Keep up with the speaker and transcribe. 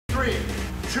3,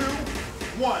 2,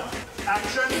 1,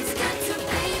 action. It's got to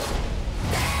be.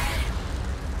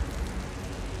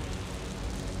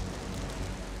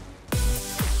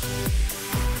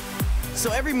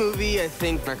 So every movie, I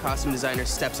think our costume designer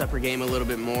steps up her game a little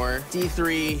bit more.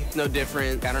 D3, no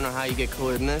different. I don't know how you get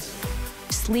cooler than this.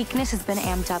 Sleekness has been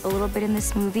amped up a little bit in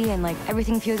this movie, and like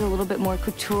everything feels a little bit more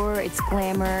couture. It's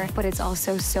glamour, but it's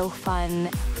also so fun.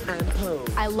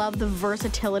 I love the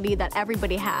versatility that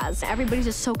everybody has. Everybody's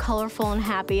just so colorful and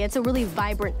happy. It's a really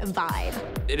vibrant vibe.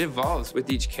 It evolves with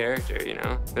each character, you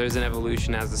know? There's an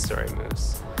evolution as the story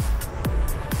moves.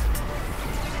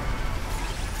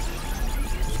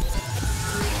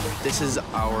 This is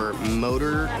our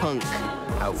motor punk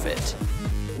outfit.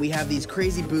 We have these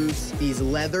crazy boots, these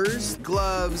leathers,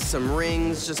 gloves, some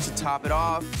rings just to top it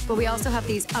off. But we also have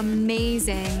these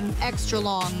amazing extra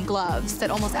long gloves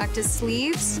that almost act as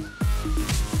sleeves.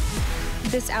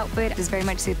 This outfit is very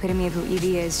much the epitome of who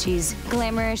Evie is. She's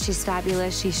glamorous, she's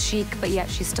fabulous, she's chic, but yet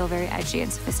she's still very edgy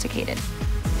and sophisticated.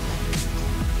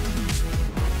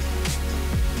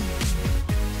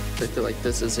 I feel like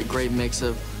this is a great mix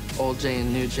of old J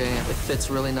and new J. It fits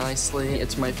really nicely.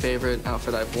 It's my favorite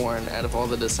outfit I've worn out of all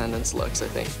the Descendants looks, I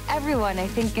think. Everyone, I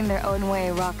think, in their own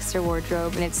way, rocks their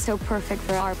wardrobe, and it's so perfect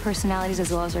for our personalities as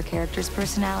well as our characters'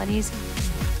 personalities.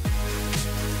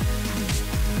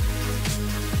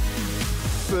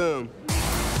 Boom.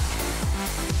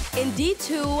 In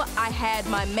D2, I had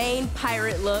my main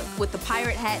pirate look with the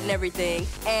pirate hat and everything,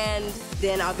 and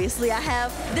then obviously I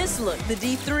have this look, the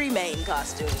D3 main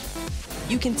costume.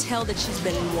 You can tell that she's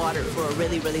been in water for a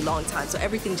really, really long time, so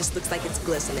everything just looks like it's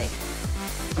glistening.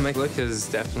 My look has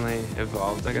definitely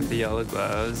evolved. I got the yellow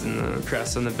gloves and the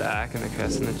crest on the back and the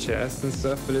crest on the chest and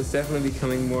stuff, but it's definitely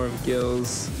becoming more of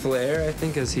Gil's flair, I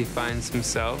think, as he finds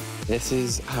himself. This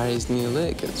is Harry's new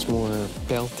look. It's more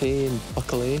belty and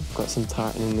buckly. Got some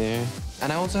tartan in there.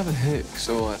 And I also have a hook,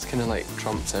 so it's kind of like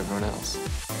trumps everyone else.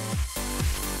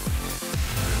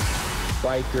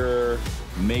 Biker,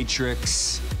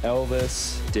 Matrix,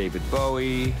 Elvis, David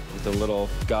Bowie, with a little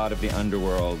god of the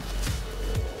underworld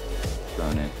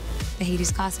thrown in. The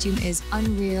Hades costume is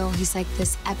unreal. He's like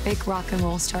this epic rock and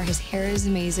roll star. His hair is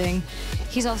amazing.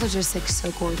 He's also just like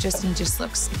so gorgeous and just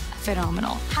looks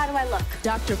phenomenal. How do I look?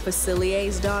 Dr.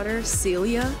 Facilier's daughter,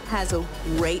 Celia, has a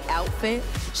great outfit.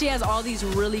 She has all these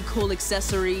really cool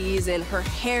accessories and her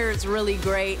hair is really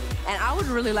great. And I would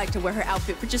really like to wear her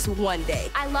outfit for just one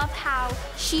day. I love how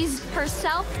she's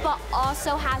herself, but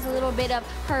also has a little bit of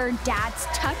her dad's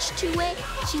touch to it.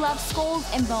 She loves skulls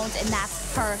and bones, and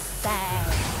that's her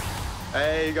thing.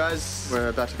 Hey guys, we're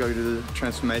about to go to the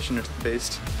transformation into the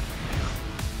beast.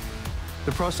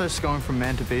 The process going from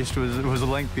man to beast was a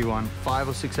lengthy one. 5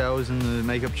 or 6 hours in the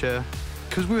makeup chair.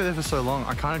 Because we were there for so long,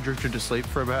 I kind of drifted to sleep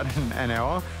for about an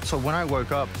hour. So when I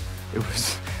woke up, it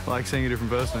was like seeing a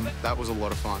different person. That was a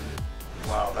lot of fun.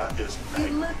 Wow, that is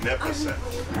magnificent.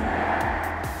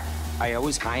 I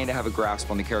always kind of have a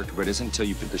grasp on the character, but it isn't until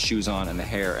you put the shoes on and the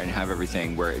hair and have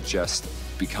everything where it just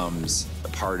becomes a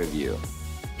part of you.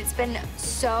 It's been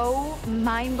so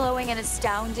mind-blowing and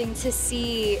astounding to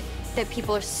see that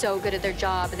people are so good at their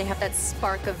job and they have that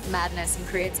spark of madness and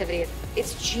creativity.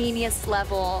 It's genius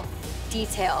level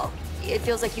detail. It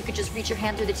feels like you could just reach your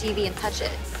hand through the TV and touch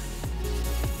it.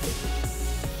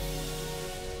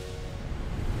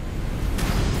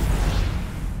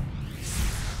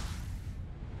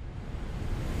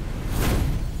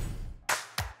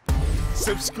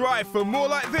 Subscribe for more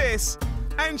like this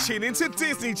and tune into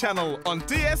Disney Channel on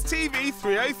DStv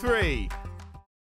 303.